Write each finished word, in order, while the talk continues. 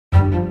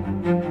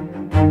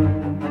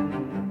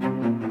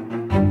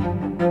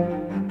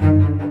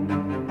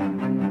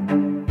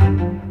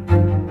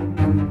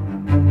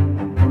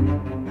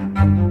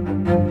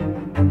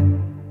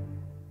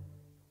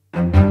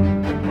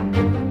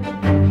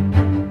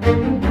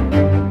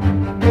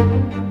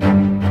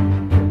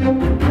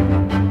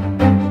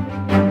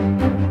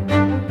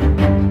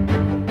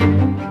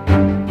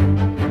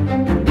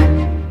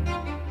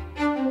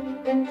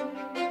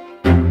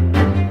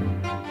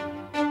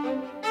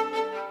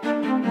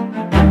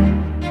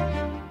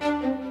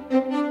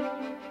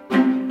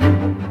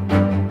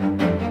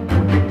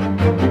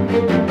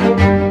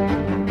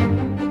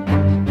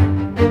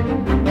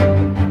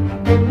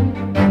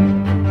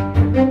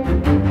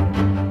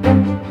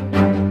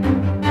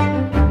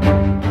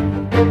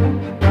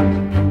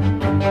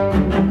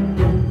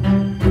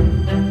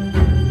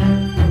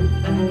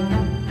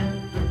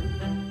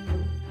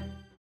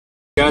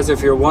Guys,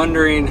 if you're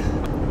wondering,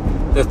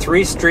 the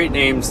three street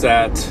names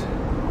that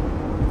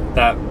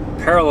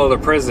parallel the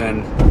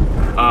prison,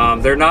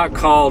 they're not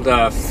called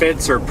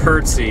Fitz or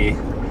Percy.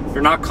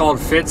 They're not called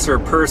Fitz or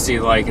Percy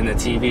like in the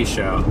TV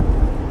show.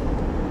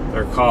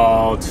 They're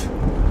called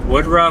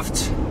Woodruff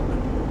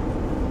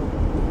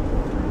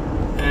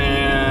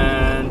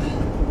and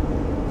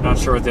I'm not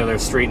sure what the other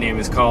street name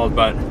is called,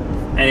 but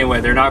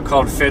anyway, they're not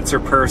called Fitz or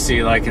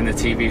Percy like in the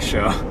TV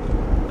show.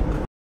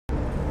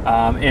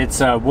 It's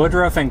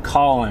Woodruff and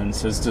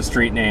Collins is the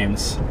street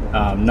names,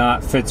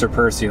 not Fitz or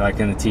Percy like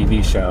in the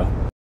TV show.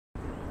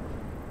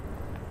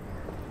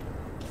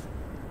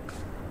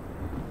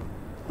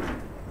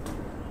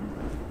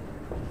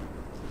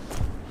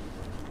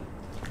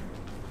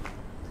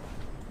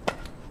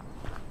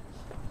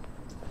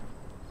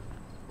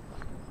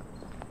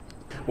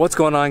 What's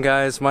going on,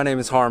 guys? My name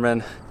is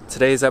Harmon.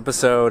 Today's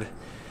episode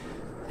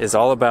is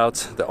all about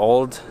the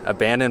old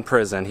abandoned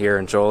prison here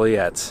in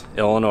Joliet,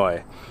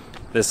 Illinois.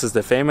 This is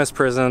the famous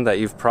prison that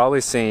you've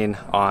probably seen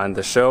on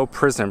the show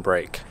Prison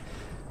Break.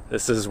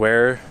 This is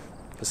where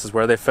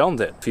they filmed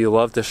it. If you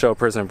love the show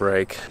Prison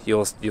Break,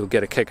 you'll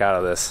get a kick out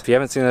of this. If you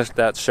haven't seen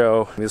that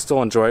show, you'll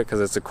still enjoy it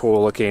because it's a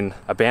cool looking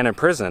abandoned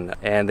prison,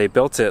 and they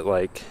built it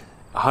like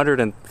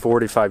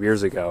 145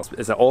 years ago.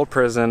 It's an old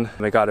prison.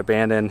 It got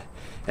abandoned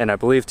in, I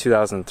believe,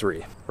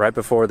 2003. Right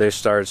before they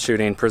started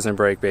shooting Prison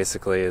Break,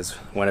 basically, is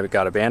when it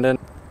got abandoned.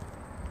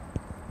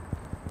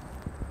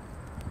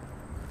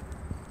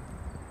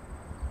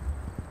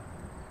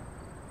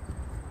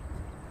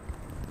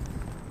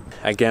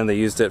 Again, they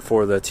used it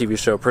for the TV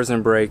show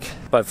Prison Break,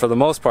 but for the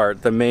most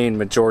part, the main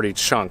majority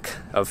chunk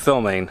of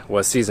filming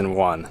was season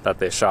 1 that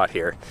they shot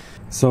here.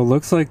 So it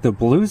looks like the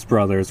Blues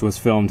Brothers was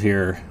filmed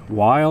here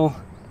while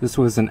this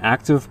was an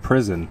active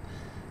prison.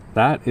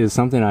 That is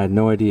something I had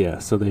no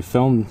idea. So they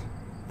filmed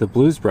the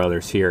Blues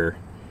Brothers here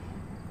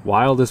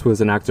while this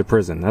was an active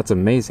prison. That's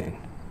amazing.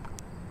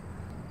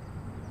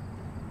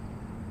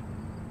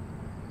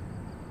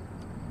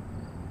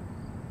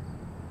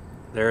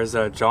 There's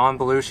John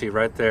Belushi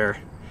right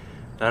there.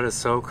 That is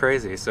so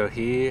crazy. So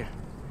him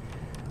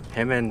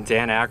and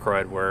Dan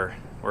Aykroyd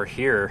were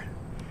here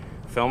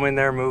filming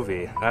their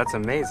movie. That's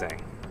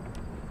amazing.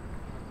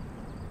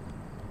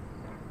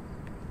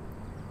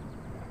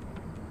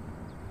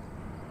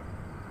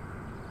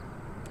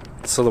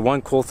 So the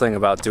one cool thing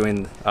about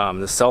doing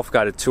the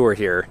self-guided tour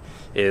here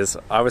is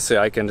obviously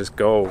I can just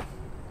go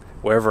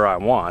wherever I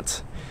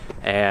want,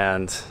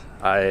 and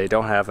I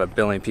don't have a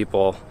billion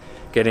people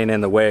getting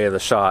in the way of the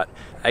shot.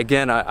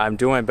 Again, I'm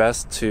doing my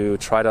best to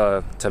try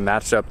to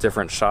match up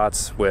different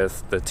shots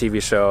with the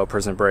TV show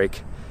Prison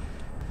Break.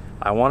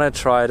 I want to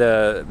try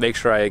to make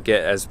sure I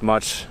get as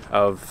much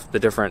of the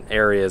different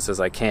areas as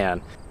I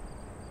can.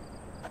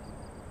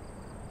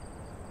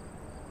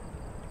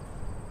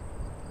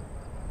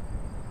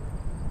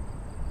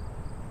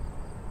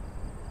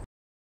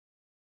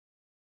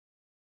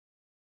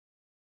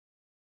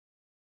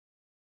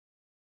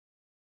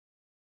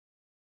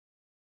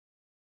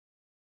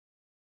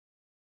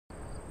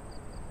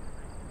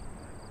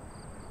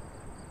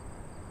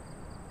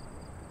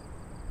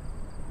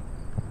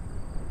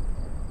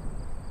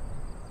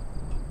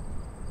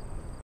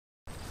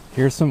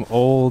 Here's some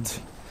old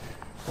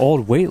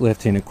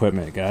weightlifting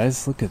equipment,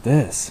 guys. Look at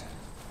this.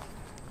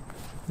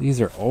 These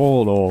are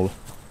old.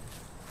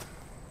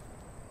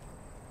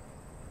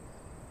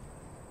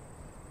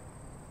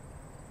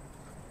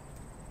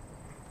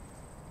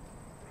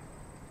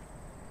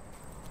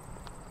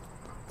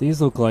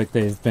 These look like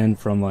they've been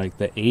from like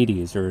the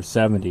 80s or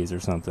 70s or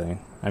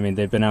something. I mean,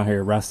 they've been out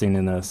here resting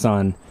in the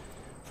sun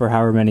for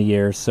however many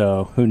years,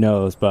 so who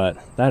knows, but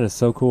that is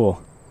so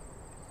cool.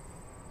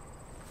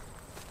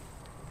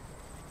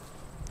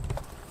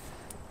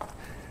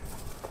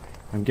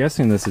 I'm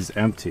guessing this is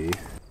empty.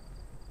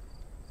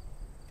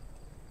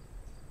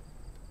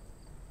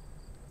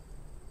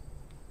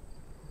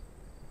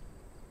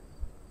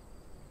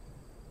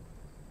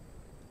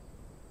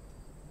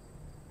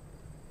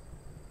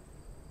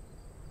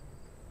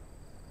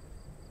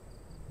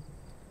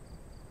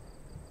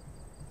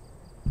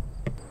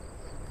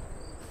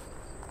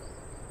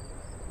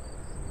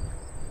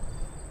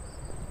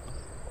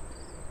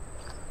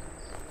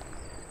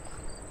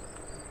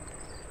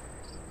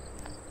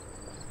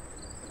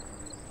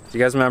 Do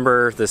you guys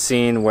remember the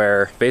scene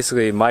where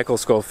basically Michael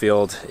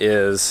Scofield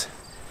is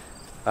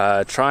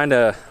trying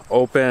to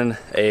open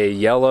a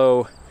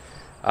yellow,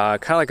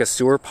 kind of like a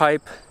sewer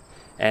pipe,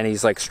 and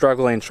he's like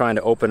struggling trying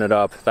to open it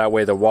up. That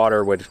way the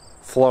water would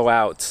flow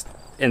out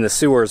in the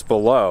sewers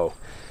below.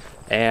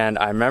 And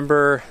I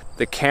remember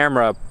the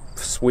camera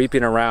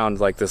sweeping around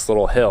like this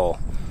little hill,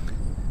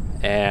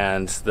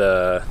 and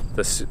the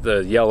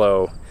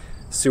yellow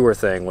sewer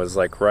thing was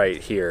like right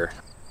here.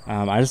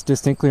 I just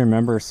distinctly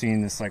remember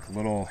seeing this like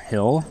little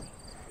hill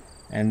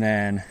and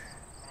then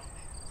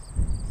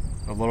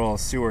the little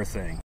sewer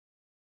thing.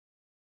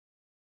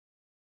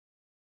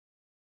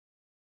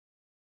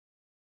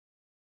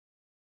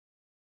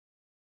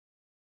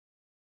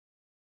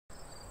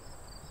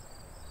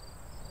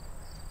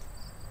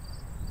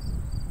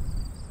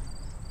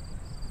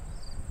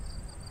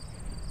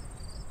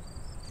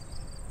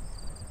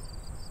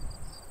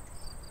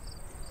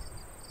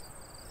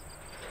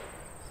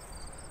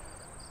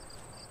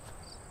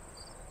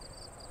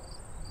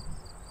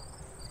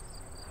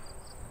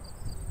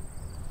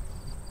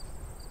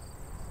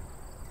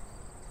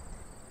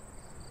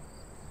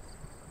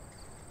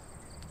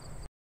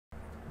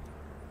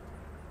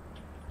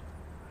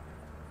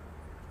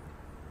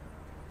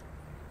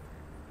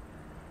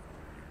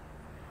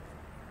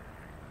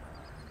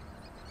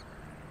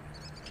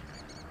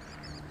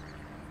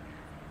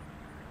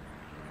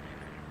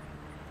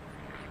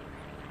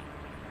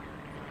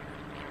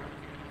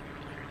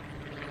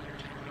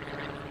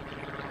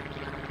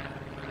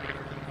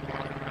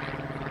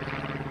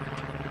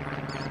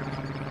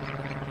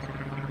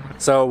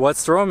 So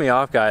what's throwing me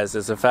off, guys,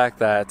 is the fact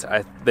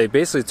that they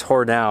basically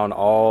tore down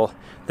all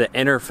the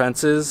inner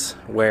fences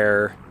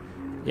where,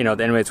 you know,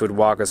 the inmates would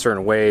walk a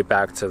certain way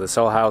back to the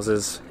cell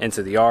houses,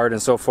 into the yard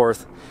and so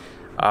forth.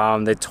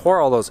 They tore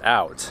all those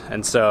out,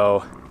 and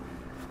so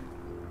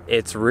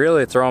it's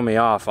really throwing me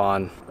off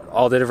on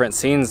all the different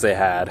scenes they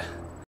had.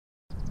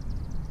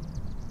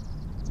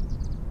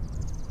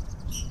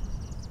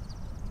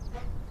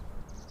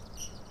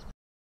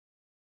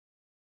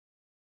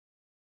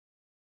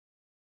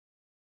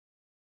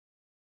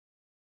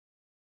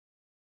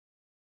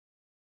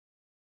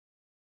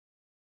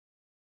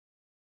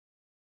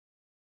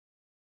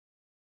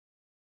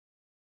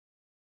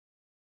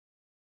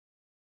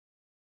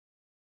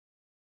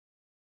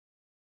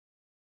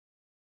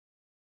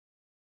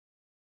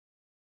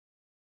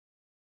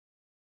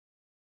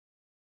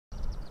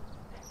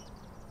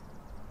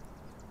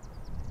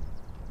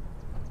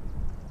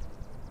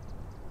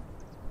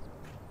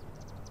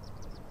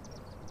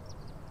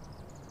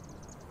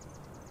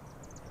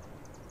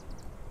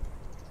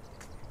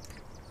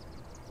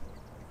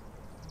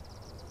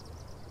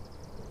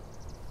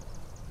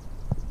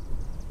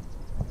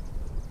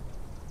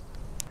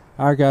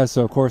 Alright guys,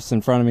 so of course in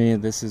front of me,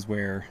 this is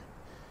where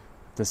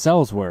the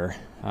cells were.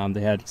 They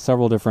had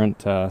several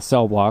different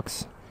cell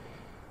blocks.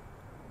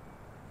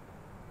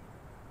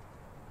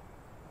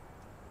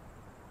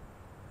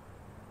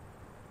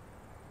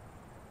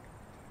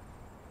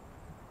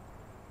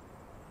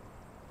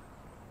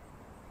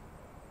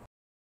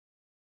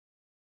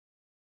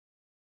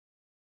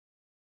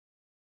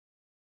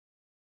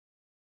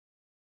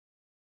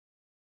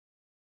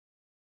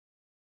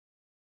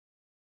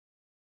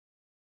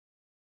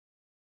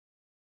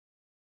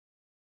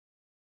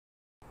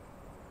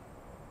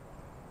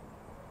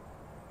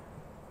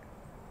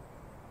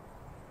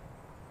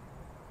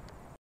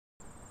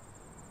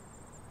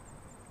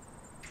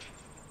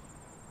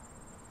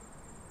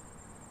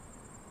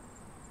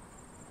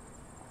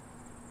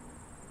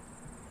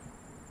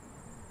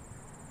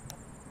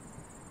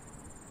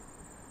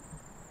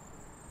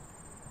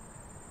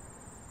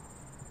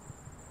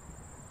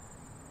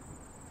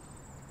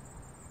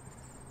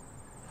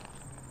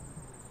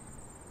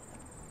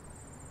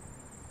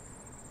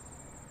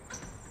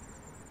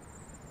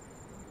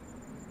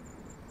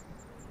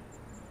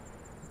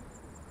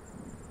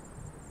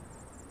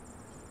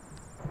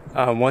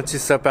 Once you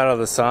step out of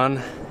the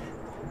sun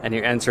and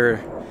you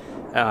enter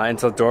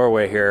into the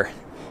doorway here,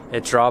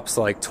 it drops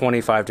like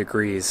 25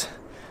 degrees.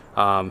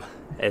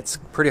 It's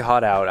pretty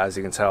hot out, as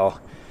you can tell,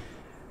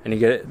 and you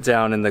get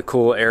down in the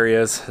cool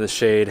areas, the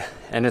shade,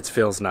 and it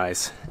feels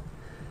nice.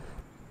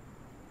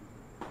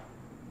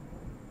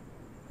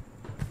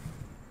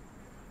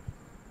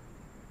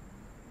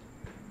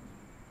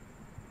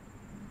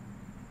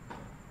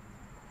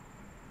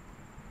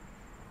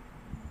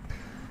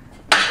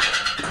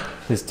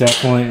 This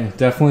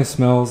definitely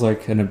smells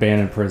like an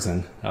abandoned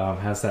prison.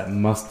 Has that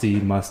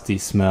musty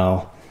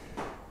smell.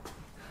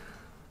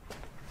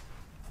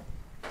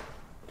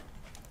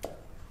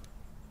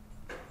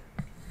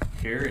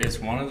 Here is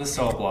one of the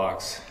cell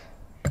blocks.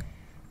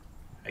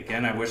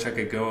 Again, I wish I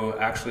could go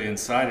actually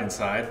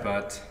inside,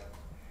 but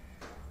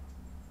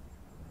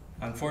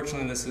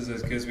unfortunately this is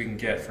as good as we can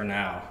get for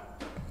now.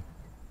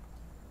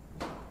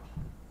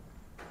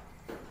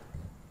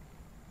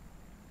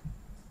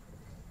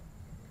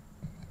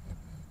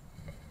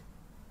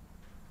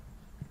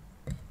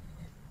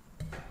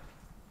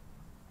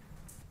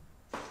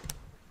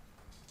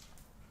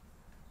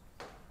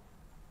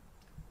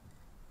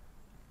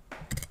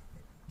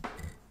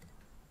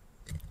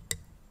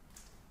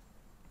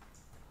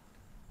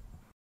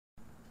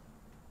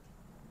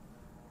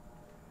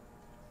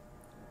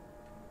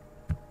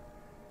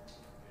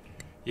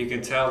 You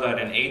can tell that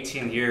in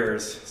 18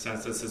 years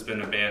since this has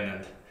been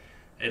abandoned,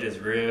 it has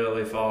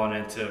really fallen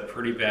into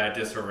pretty bad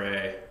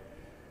disarray.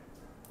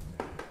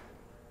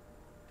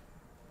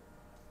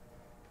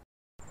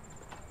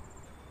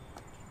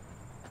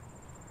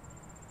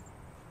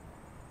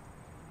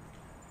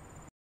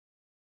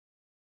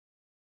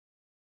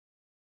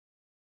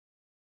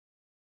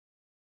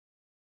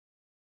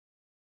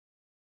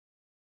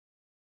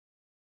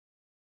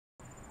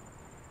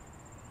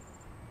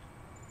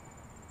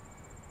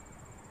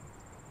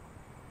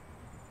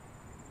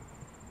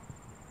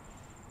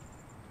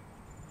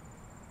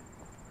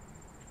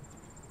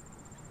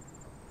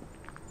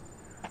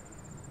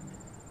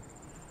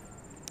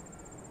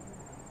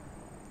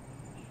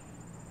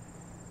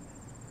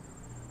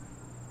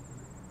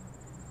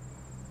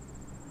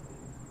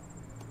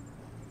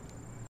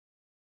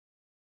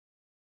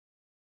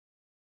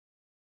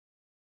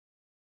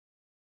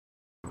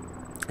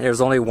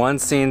 There's only one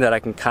scene that I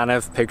can kind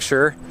of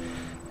picture,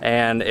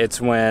 and it's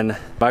when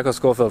Michael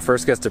Scofield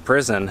first gets to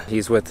prison.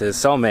 He's with his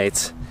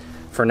cellmates,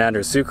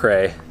 Fernando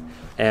Sucre,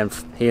 and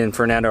he and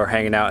Fernando are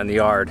hanging out in the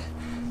yard.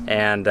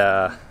 And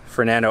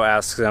Fernando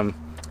asks him,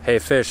 "Hey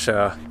Fish,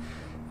 why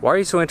are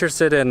you so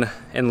interested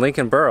in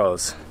Lincoln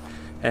Burrows?"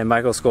 And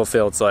Michael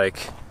Scofield's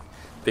like,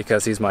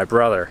 "Because he's my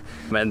brother."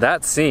 In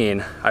that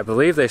scene, I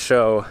believe they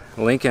show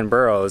Lincoln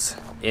Burrows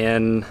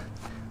in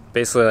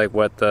basically like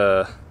what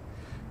the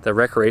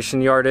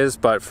recreation yard is,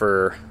 but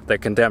for the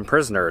condemned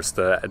prisoners,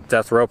 the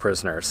death row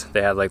prisoners.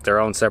 They had like their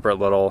own separate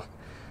little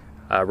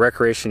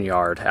recreation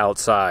yard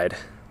outside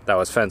that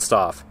was fenced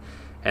off.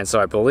 And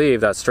so I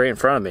believe that's straight in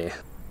front of me.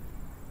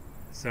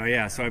 So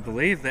yeah, so I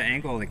believe the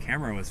angle of the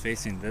camera was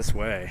facing this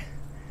way,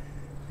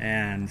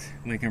 and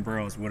Lincoln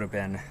Burrows would have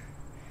been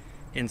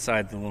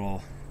inside the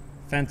little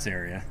fence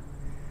area.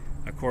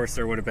 Of course,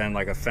 there would have been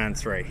like a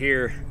fence right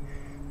here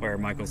where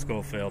Michael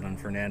Schofield and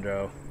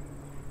Fernando,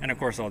 and of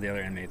course all the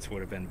other inmates,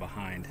 would have been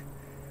behind.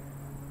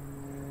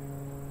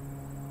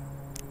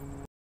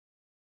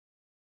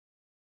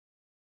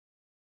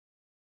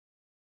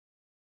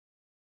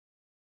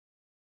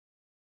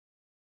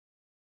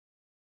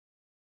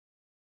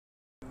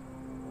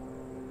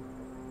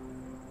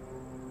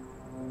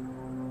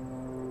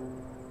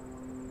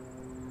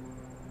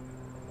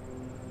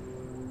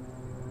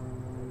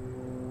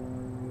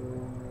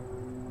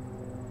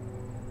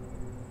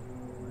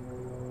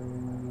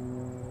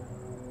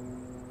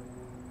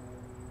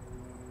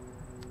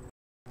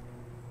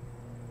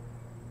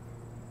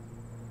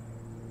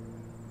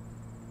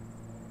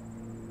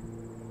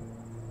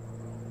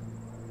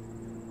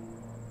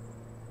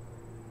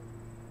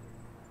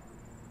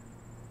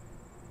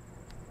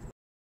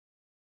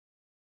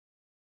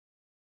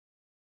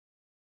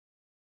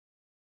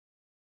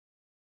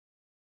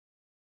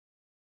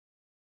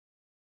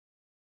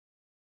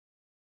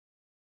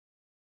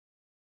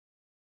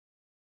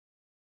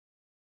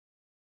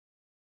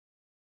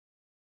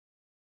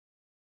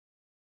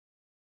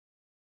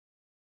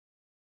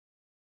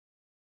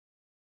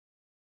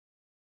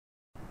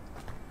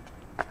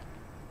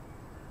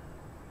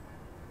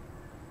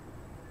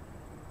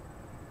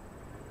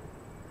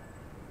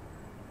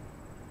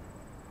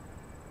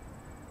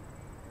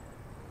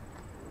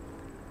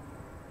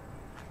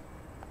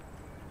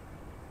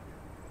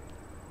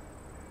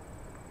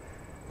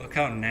 Look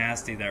how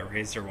nasty that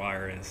razor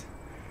wire is.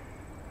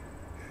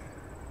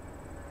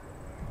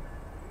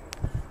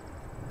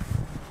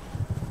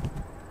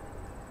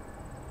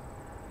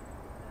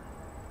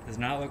 Does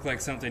not look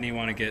like something you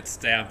want to get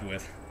stabbed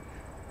with.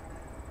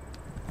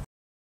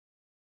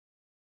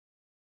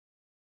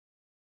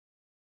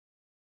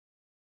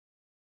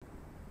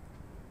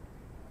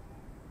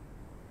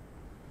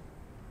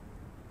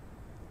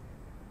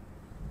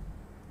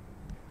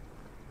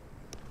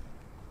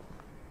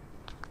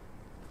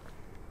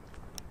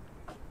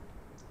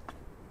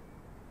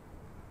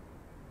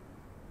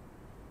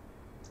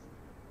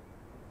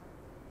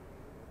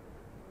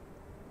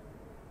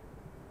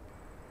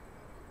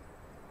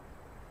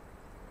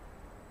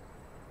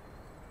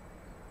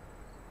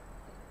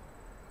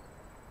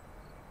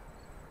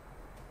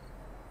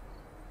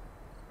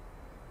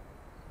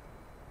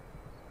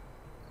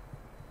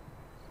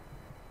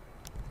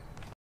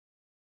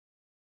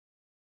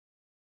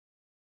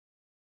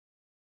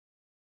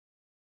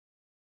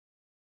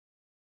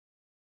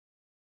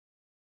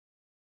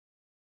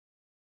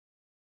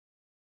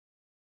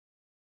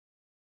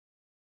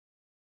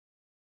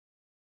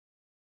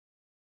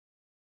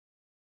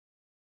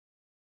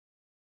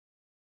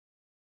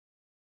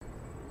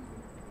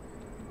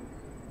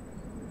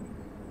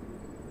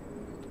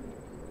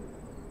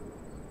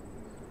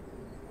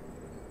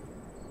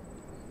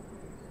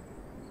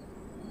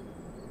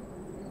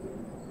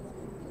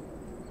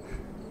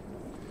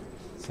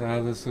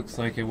 So this looks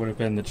like it would have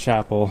been the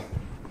chapel.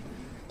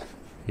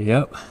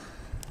 Yep.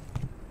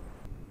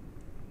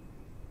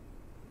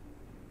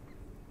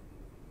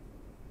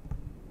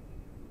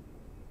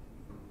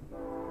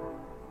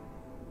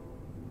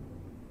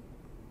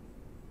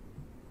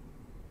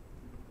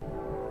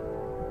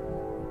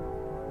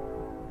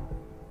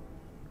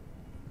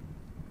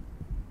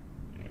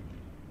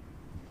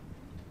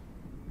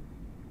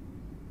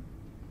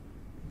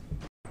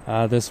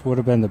 This would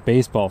have been the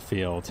baseball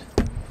field.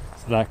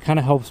 So that kind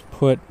of helps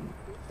put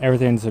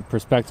everything into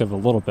perspective a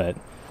little bit.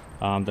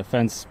 The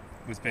fence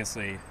was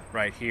basically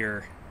right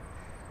here.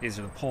 These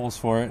are the poles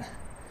for it.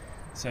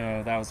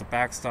 So that was the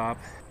backstop.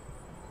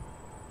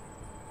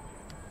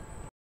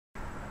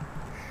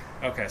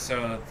 Okay,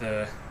 so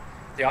the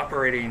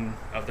operating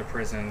of the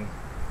prison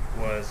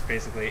was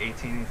basically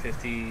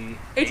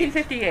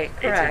 1858,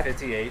 correct.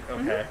 1858,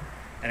 okay.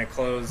 Mm-hmm. And it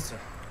closed,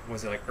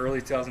 was it like early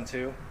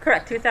 2002?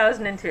 Correct,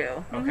 2002. Okay.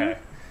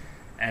 Mm-hmm.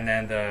 And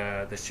then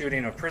the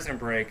shooting of Prison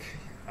Break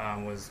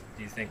was,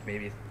 do you think,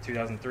 maybe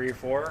 2003 or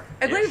 4?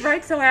 I believe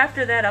right, so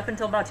after that up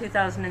until about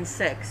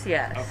 2006,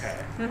 yes.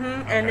 Okay. Mm-hmm.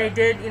 Okay. And they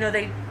did, you know,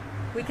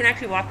 we can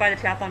actually walk by the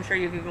chapel. I'm sure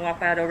you've even walked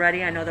by it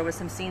already. I know there was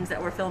some scenes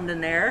that were filmed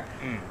in there.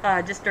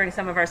 Just during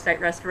some of our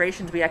site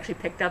restorations, we actually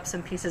picked up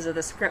some pieces of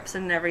the scripts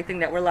and everything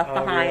that were left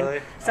behind.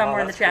 Really? Some were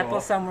in the chapel,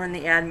 cool. Some were in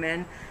the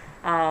admin.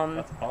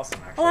 That's awesome,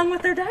 actually. Along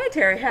with their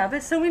dietary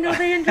habits, so we know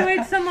they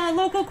enjoyed some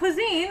local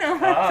cuisine. So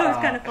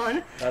it's kind of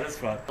fun. That is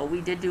fun.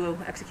 We did do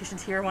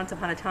executions here once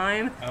upon a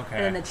time. Okay.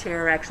 And then the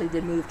chair actually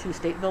did move to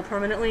Stateville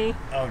permanently.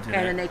 Oh, did And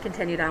it? then they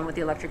continued on with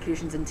the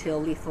electrocutions until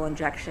lethal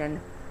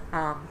injection.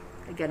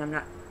 Again, I'm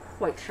not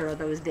quite sure of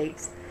those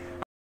dates.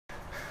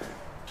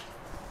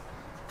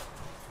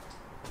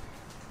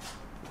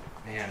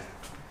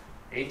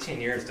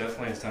 18 years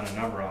definitely has done a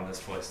number on this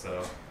place,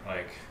 though.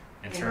 Like,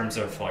 in terms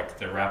of like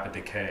the rapid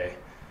decay.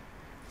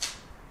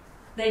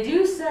 They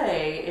do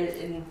say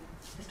in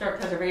historic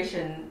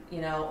preservation,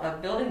 you know, a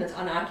building that's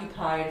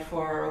unoccupied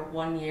for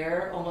 1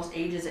 year almost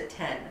ages at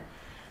 10.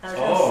 Now, there's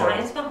no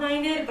science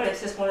behind it, but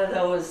it's just one of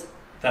those.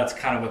 That's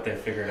kind of what they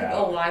figured out.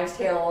 Oh, wives'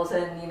 tales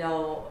and, you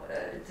know,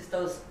 just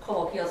those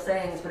colloquial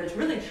sayings. But it's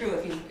really true.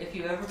 If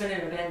you've ever been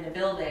in an abandoned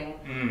building,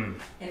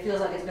 it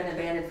feels like it's been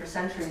abandoned for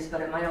centuries,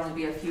 but it might only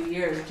be a few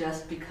years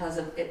just because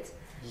of it.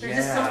 There's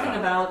just something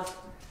about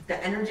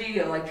the energy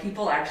of like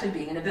people actually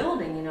being in a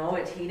building. You know,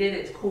 it's heated,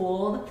 it's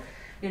cooled.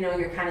 You know,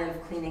 you're kind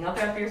of cleaning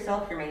up after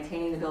yourself. You're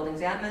maintaining the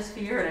building's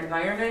atmosphere and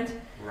environment.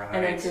 Right.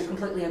 And then to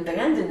completely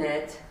abandon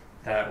it,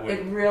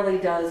 it really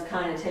does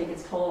kind of take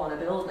its toll on a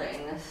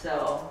building.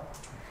 So.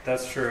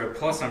 That's true.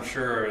 Plus, I'm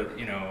sure,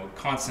 you know,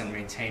 constant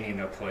maintaining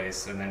a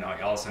place and then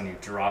all of a sudden you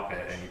drop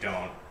it and you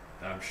don't,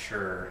 I'm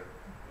sure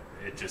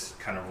it just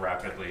kind of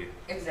rapidly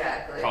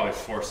probably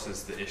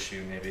forces the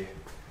issue, maybe.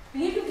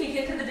 And you can peek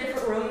into the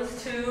different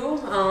rooms too.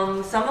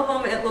 Some of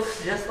them it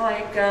looks just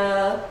like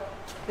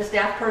the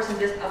staff person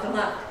just up and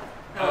left.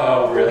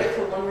 Oh, really?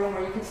 To one room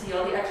where you can see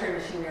all the X-ray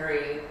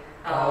machinery.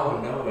 Oh,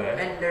 no way.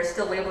 And there's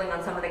still labeling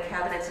on some of the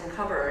cabinets and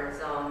cupboards.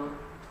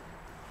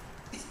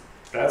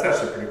 That's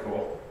actually pretty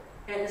cool.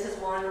 And this is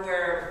one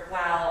where,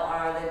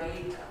 while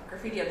the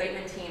graffiti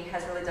abatement team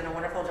has really done a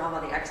wonderful job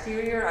on the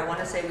exterior, I want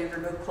to say we've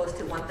removed close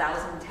to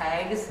 1,000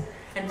 tags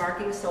and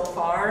markings so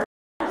far.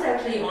 I was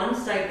actually on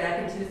site back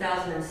in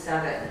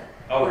 2007.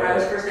 Oh, when really? I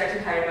was first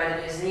actually hired by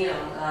the museum.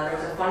 There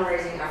was a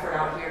fundraising effort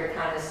out here to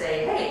kind of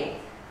say, hey,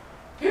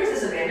 here's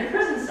this abandoned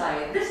prison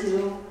site. This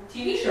new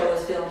TV show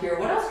was filmed here.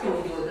 What else can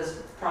we do with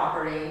this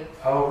property?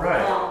 Oh,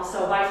 right.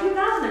 So by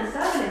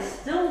 2007, it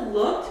still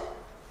looked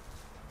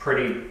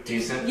pretty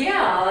decent.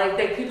 Yeah,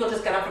 like people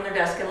just got up from their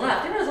desk and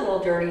left. It was a little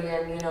dirty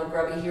and, you know,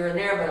 grubby here and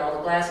there, but all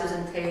the glass was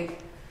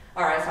intact.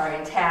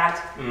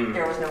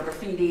 There was no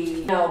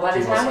graffiti. No, by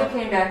the time we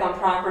came back on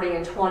property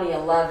in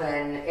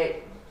 2011,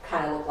 it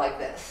kind of looked like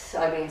this.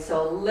 I mean,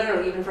 so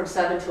literally even from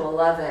 7 to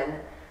 11,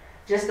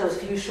 just those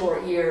few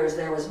short years,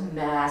 there was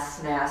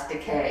mass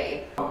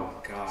decay. Oh,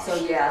 gosh. So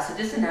yeah, so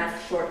just in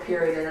that short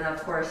period, and then of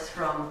course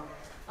from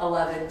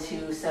 11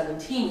 to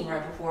 17,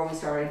 right before we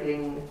started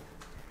getting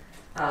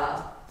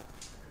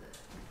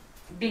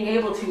being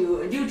able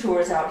to do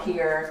tours out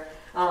here,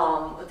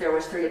 there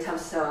was 3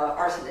 attempts,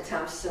 arson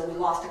attempts, so we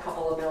lost a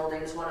couple of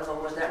buildings. One of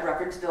them was that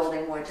records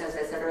building, which, as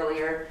I said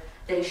earlier,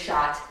 they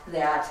shot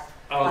that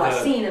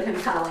scene of him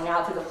tunneling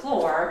out to the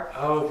floor.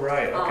 Oh,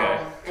 right,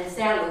 okay. And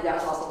sadly, that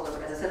was also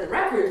delivered, as I said, the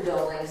records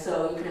building,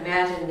 so you can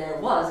imagine there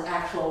was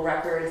actual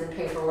records and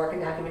paperwork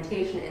and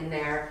documentation in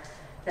there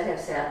that have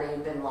sadly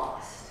been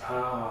lost.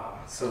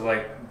 So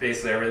like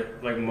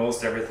basically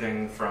most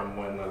everything from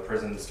when the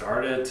prison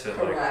started to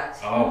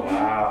Correct.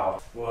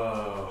 Wow.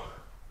 Whoa.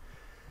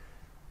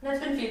 And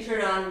that's been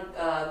featured on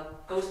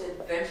Ghost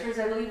Adventures,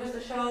 I believe was the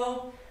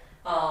show.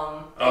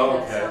 Some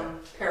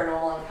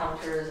paranormal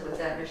encounters with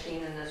that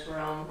machine in this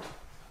room.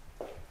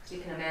 So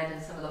you can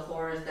imagine some of the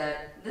horrors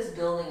that this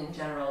building in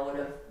general would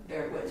have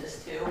bear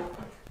witness to.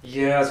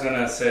 Yeah, I was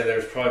gonna say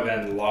there's probably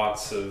been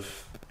lots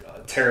of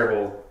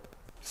terrible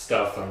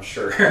stuff, I'm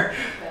sure.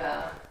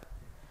 Yeah.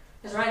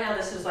 Because right now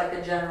this is like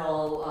the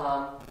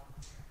general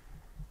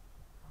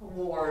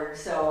ward.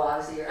 So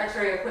obviously your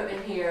X-ray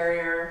equipment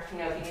here, you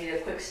know, if you need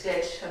a quick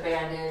stitch, a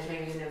bandage,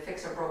 maybe even to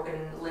fix a broken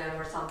limb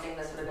or something,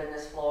 this would have been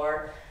this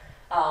floor.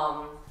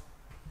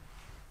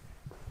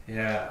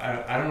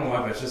 Yeah, I don't know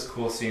why, but it's just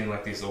cool seeing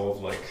like these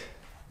old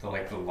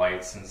the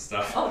lights and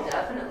stuff. Oh,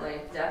 definitely.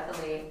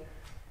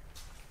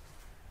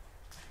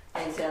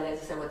 And sadly,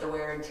 as I said, with the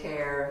wear and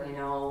tear, you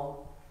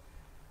know,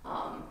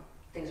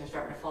 things are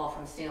starting to fall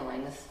from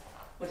ceilings,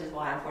 which is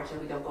why,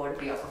 unfortunately, we don't go to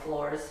the upper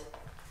floors.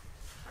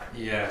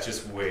 Yeah, it's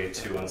just way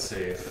too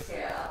unsafe.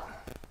 Yeah.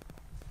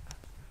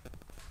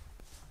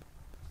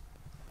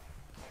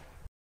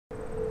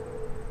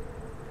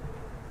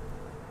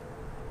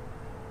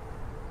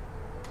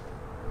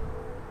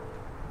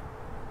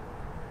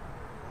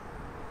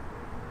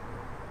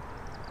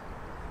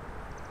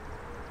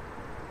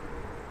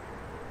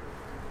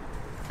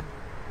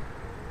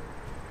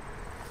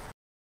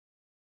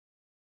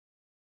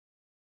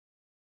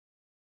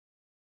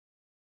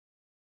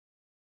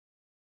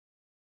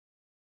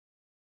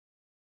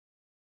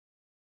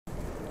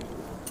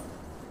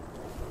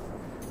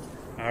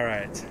 All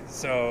right,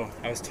 so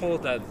I was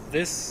told that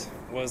this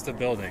was the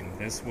building.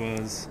 This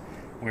was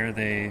where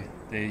they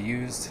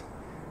used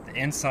the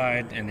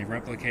inside and they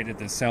replicated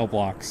the cell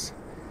blocks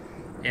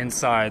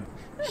inside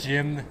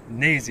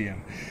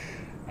gymnasium.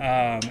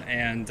 Yeah,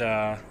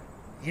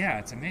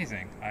 it's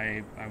amazing.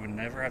 I would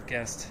never have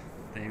guessed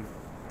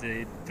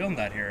they filmed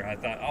that here. I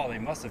thought, oh, they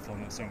must have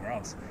filmed it somewhere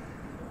else.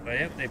 But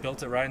yep, they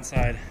built it right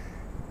inside.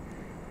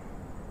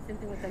 Same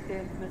thing with like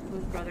the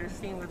Blues Brothers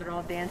scene where they're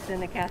all dancing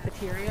in the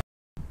cafeteria.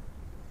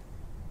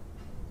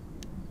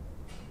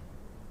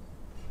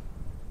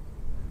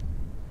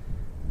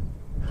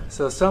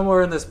 So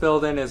somewhere in this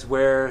building is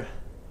where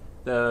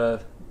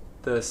the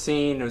the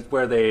scene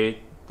where they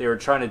were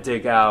trying to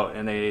dig out,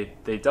 and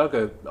they dug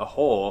a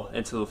hole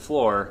into the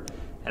floor,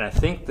 and I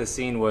think the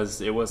scene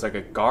was like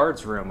a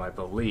guard's room, I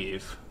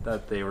believe,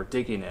 that they were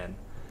digging in.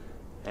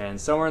 And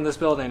somewhere in this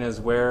building is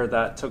where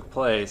that took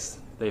place.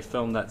 They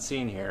filmed that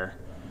scene here.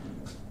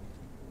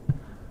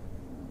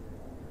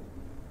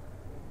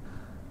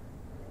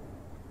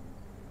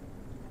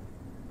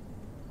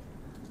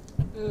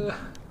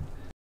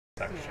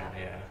 Section,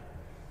 yeah.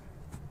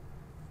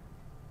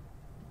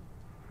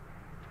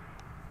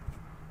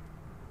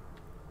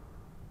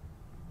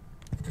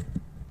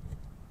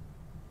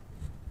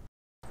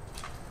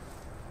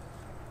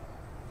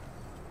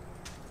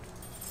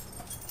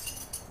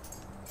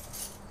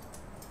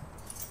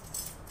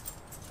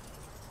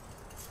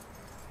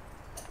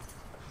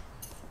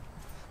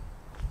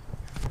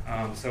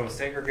 So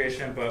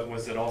segregation, but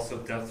was it also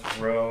death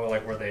row,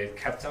 like where they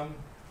kept them?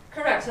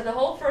 Correct. So the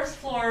whole first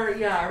floor,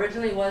 yeah,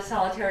 originally was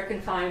solitary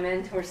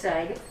confinement or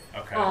seg.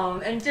 Okay.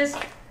 And just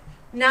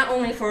not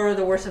only for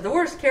the worst of the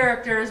worst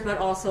characters, but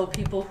also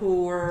people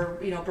who were,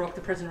 broke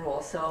the prison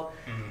rules. So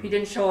you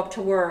didn't show up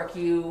to work,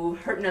 you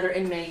hurt another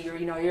inmate,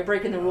 you're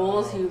breaking the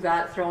rules, you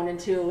got thrown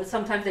into,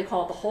 sometimes they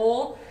call it the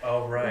hole.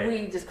 Oh, right.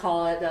 We just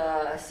call it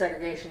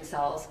segregation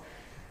cells.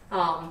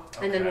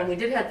 And then when we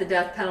did have the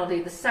death penalty,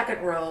 the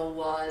second row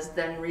was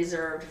then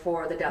reserved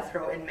for the death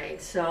row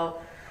inmates. So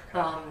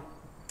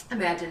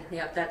imagine,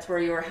 that's where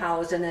you were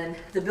housed. And then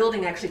the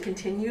building actually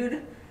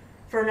continued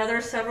for another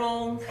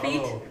several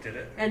feet. Oh, did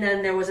it? And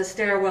then there was a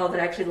stairwell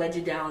that actually led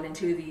you down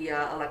into the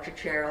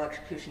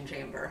electrocution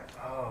chamber.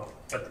 Oh,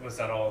 but was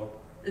that all?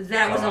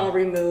 That was all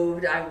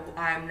removed.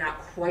 I'm not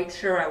quite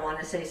sure. I want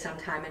to say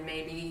sometime in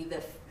maybe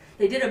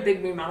they did a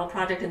big remodel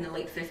project in the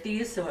late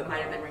 50s, so it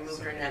might have been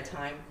removed during that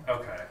time.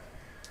 Okay.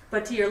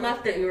 But to your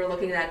left that you were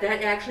looking at,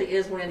 that actually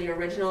is one of the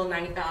original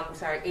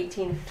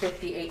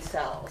 1858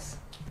 cells.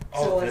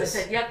 Oh, so this? as I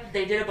said, yep,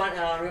 they did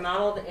a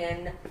remodeled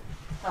in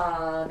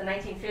the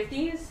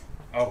 1950s.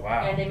 Oh,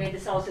 wow. And they made the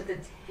cells just a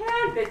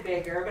tad bit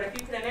bigger, but if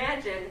you can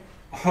imagine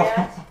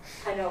that,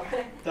 I know,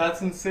 right?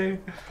 That's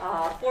insane.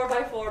 4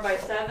 by 4 by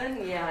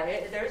 7,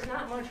 yeah, there's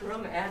not much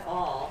room at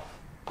all.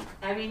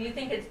 I mean, you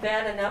think it's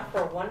bad enough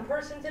for one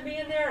person to be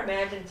in there?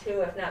 Imagine 2,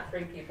 if not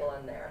 3 people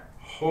in there.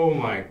 Oh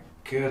my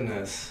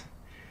goodness.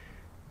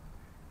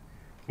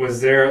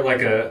 Was there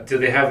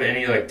did they have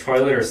any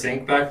toilet or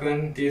sink back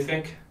then, do you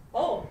think?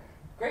 Oh,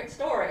 great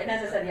story. And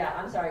as I said,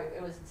 I'm sorry,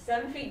 it was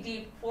 7 feet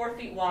deep, 4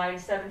 feet wide,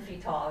 7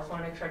 feet tall. I just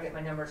want to make sure I get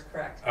my numbers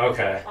correct.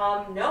 Okay.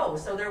 No,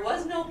 so there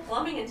was no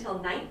plumbing until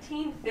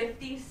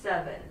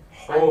 1957.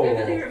 Oh. I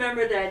vividly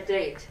remember that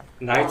date.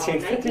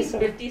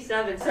 1957?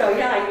 1957. So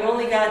you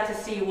only got to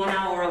see 1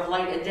 hour of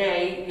light a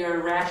day.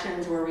 Your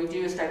rations were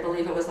reduced. I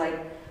believe it was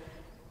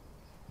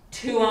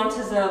 2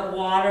 ounces of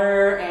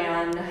water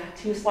and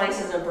 2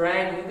 slices of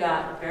bread. You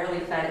got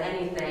barely fed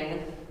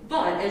anything.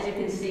 But as you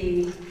can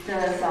see,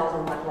 the cells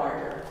are much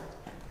larger.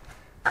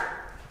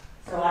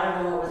 So I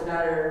don't know what was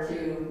better,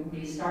 to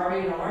be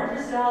starving in a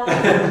larger cell or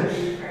to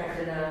be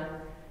cramped in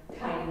a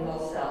tiny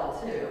little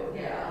cell too.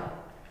 Yeah.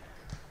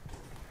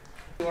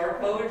 QR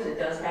codes, it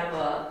does have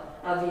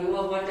a view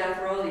of what death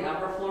row, the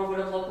upper floor would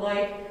have looked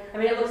like. I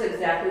mean, it looks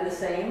exactly the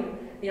same.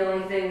 The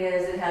only thing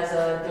is it has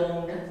a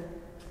domed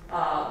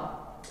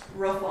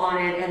roof on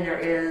it, and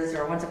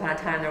or once upon a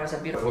time there was a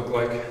beautiful... Look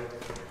like?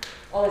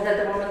 Oh, is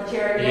that the one with the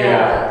chair?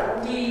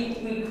 Yeah.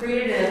 We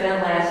created an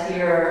event last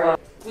year.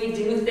 We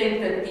do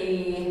think that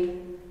the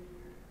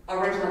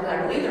original,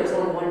 I believe there was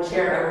only 1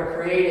 chair ever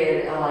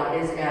created,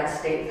 is at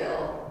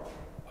Stateville.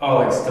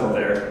 Oh, it's still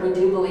there. We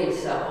do believe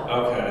so.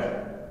 Okay.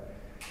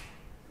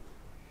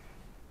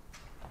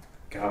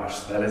 Gosh,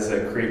 that is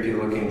a creepy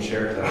looking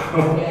chair though.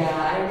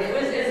 Yeah, it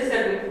was, as I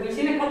said, we've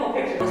seen a couple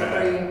pictures.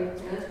 Okay.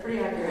 It's pretty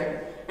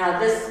accurate. Now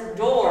this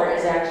door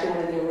is actually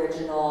one of the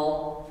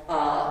original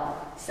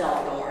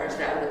cell doors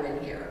that would have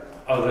been here.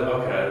 Oh,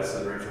 okay, this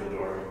is the original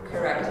door.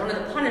 Correct. One of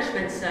the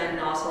punishments and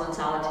also in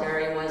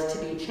solitary was to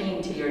be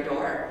chained to your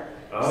door.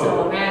 Oh.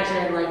 So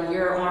imagine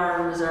your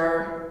arms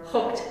are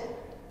hooked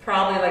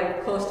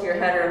probably close to your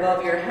head or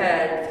above your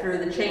head through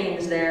the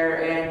chains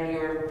there, and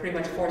you're pretty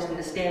much forced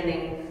into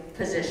standing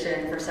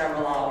position for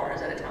several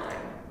hours at a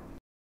time.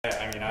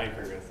 I mean, I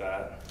agree with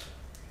that.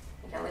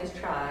 You can at least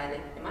try.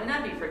 It might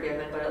not be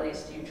forgiven, but at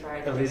least you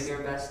tried to do your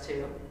best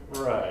to.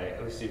 Right.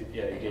 At least you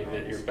gave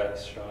it your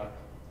best shot.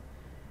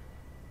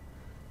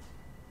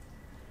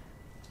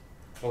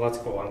 Well, that's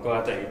cool. I'm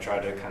glad that you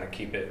tried to kind of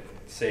keep it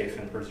safe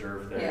and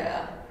preserved there.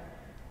 Yeah.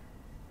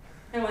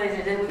 And when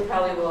they did, we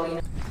probably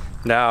will.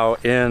 Now,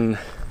 in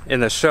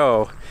the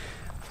show,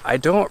 I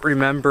don't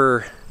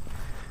remember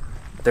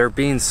there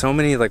being so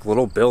many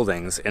little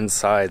buildings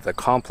inside the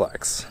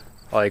complex.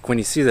 When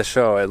you see the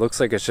show, it looks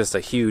like it's just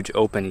a huge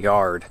open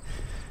yard,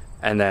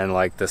 and then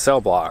the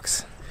cell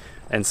blocks.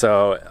 And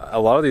so a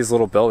lot of these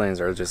little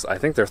buildings are just, I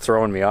think they're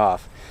throwing me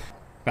off.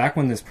 Back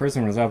when this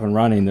prison was up and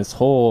running, this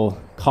whole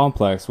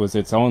complex was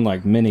its own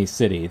mini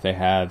city. They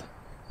had,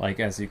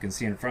 as you can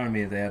see in front of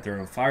me, they had their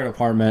own fire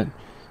department.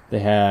 They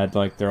had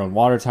their own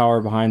water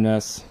tower behind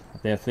this.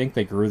 I think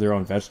they grew their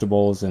own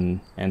vegetables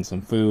and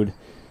some food.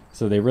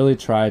 So they really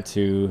tried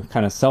to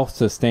kind of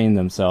self-sustain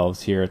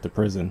themselves here at the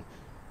prison.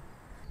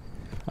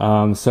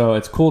 So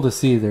it's cool to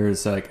see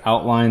there's like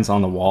outlines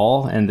on the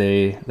wall, and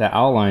the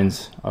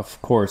outlines,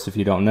 of course, if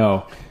you don't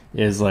know,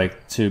 is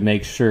like to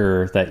make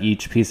sure that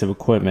each piece of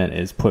equipment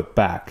is put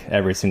back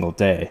every single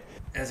day.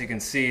 As you can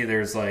see,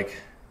 there's like,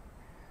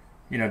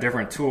 you know,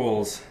 different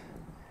tools,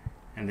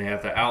 and they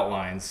have the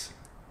outlines.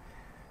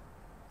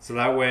 So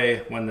that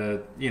way, when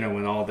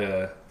when all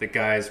the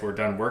guys were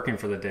done working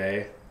for the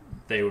day,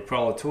 they would put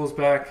all the tools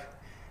back,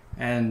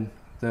 and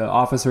the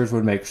officers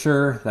would make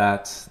sure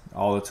that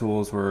all the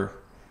tools were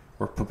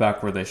put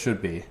back where they should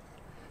be.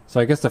 So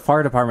I guess the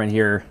fire department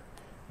here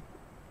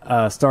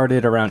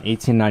started around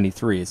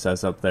 1893, it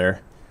says up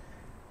there.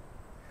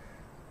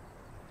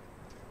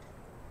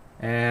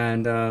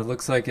 And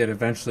looks like it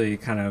eventually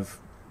kind of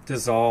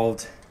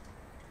dissolved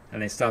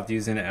and they stopped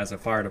using it as a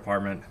fire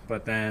department.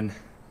 But then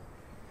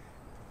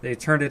they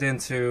turned it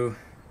into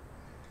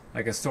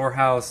like a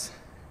storehouse,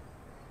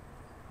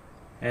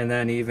 and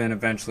then even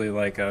eventually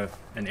like an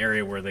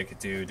area where they could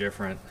do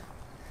different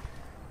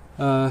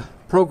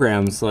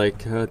programs, like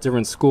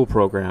different school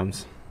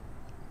programs.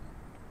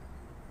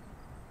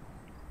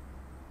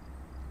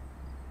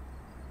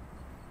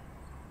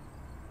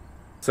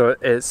 So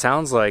it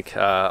sounds like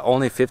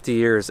only 50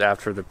 years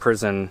after the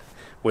prison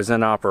was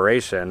in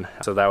operation,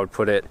 so that would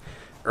put it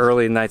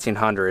early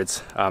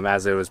 1900s,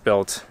 as it was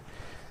built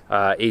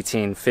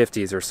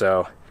 1850s or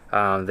so.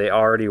 They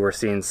already were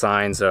seeing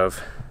signs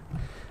of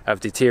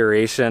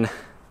deterioration,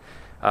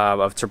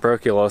 of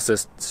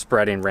tuberculosis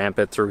spreading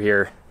rampant through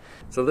here.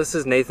 So this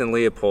is Nathan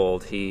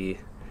Leopold. He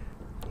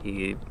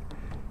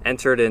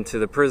entered into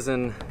the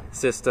prison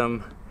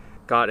system,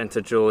 got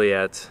into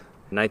Joliet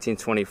in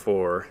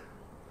 1924.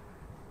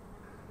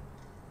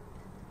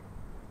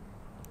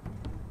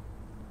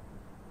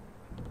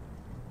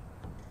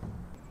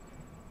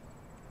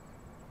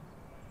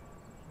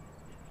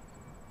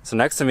 So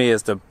next to me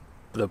is the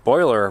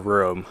boiler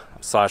room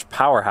 /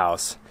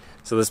 powerhouse.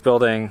 So this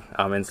building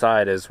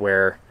inside is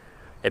where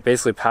it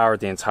basically powered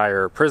the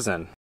entire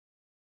prison.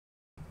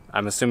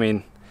 I'm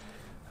assuming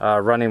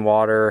running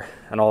water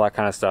and all that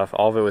kind of stuff,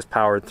 all of it was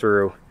powered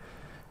through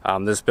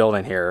this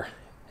building here,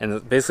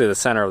 and basically the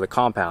center of the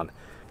compound.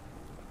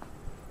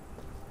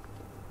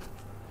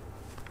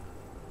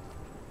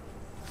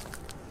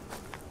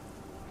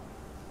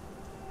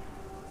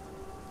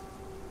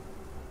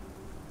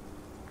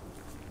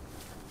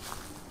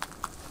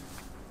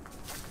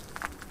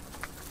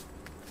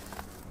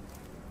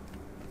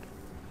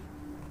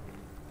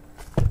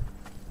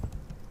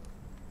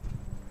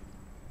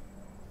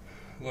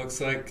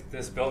 Looks like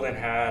this building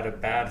had a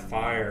bad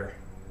fire.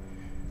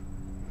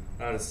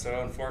 That is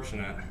so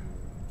unfortunate.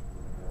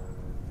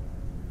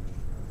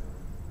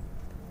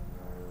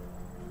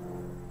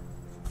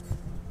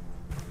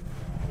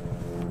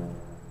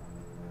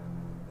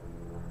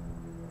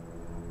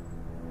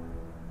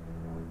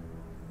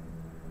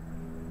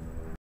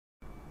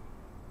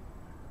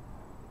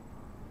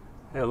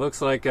 It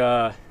looks like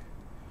a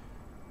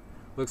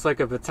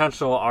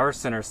potential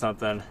arson or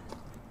something.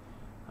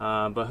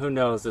 But who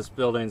knows, this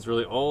building's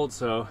really old,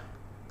 so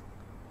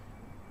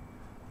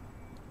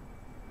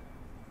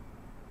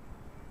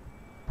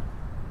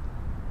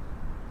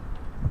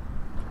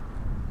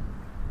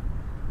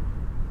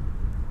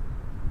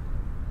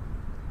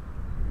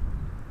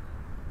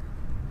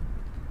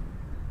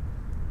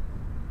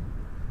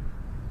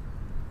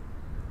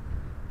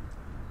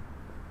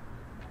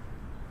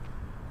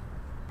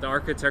the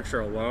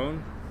architecture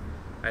alone,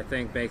 I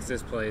think, makes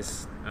this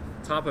place a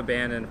top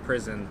abandoned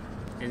prison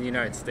in the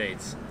United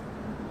States.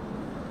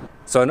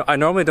 So I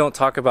normally don't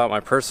talk about my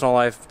personal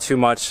life too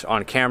much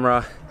on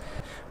camera,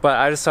 but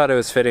I just thought it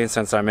was fitting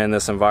since I'm in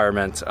this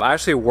environment. I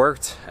actually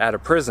worked at a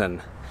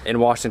prison in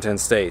Washington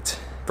State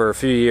for a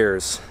few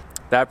years.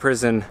 That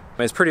prison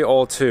is pretty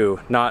old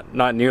too, not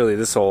nearly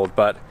this old,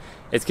 but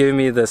it's giving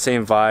me the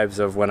same vibes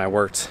of when I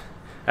worked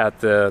at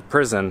the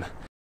prison.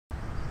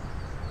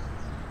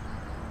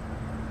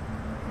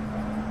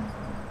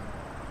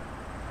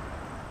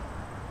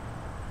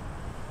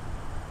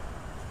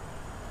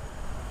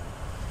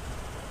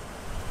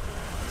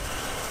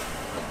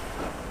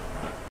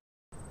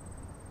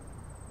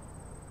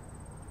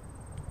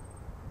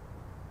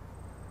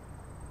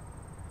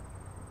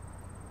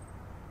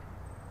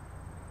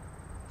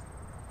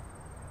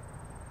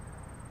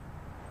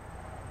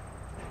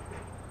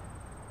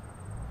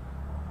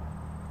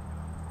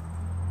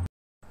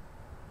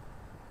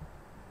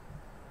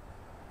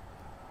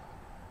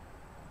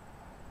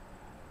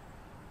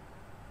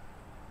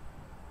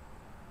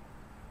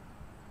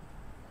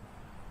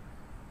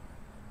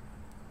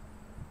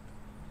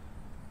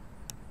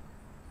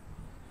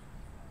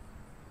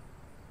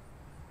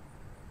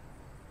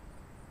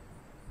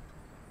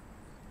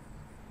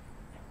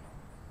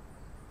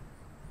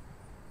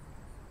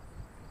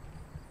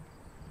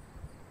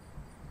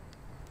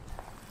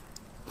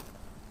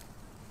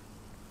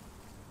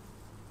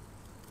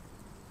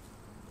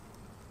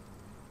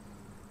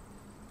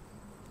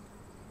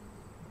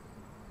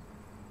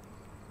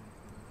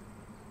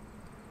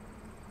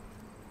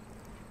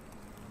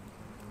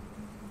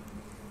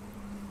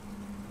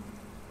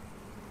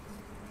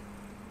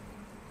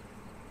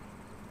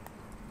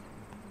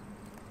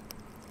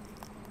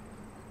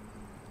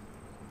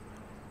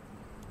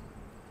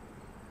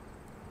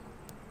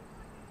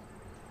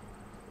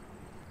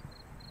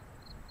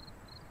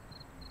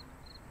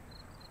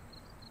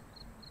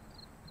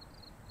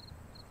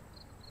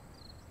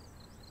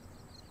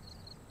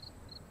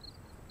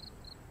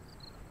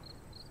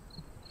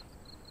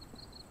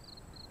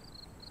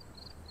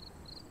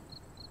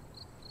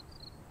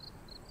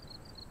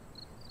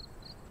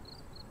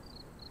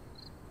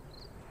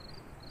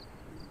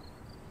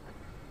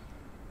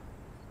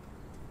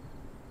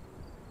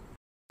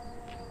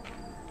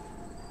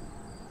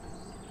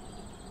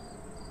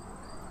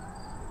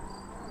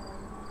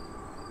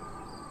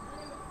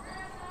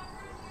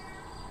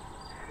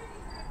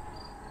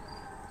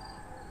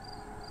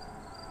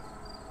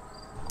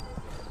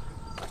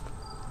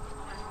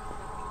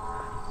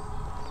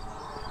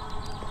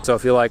 So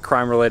if you like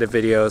crime-related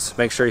videos,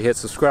 make sure you hit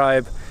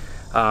subscribe,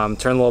 turn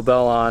the little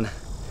bell on,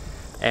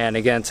 and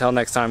again, until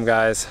next time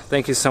guys,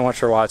 thank you so much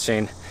for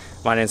watching.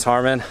 My name's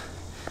Harmon.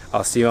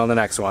 I'll see you on the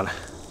next one.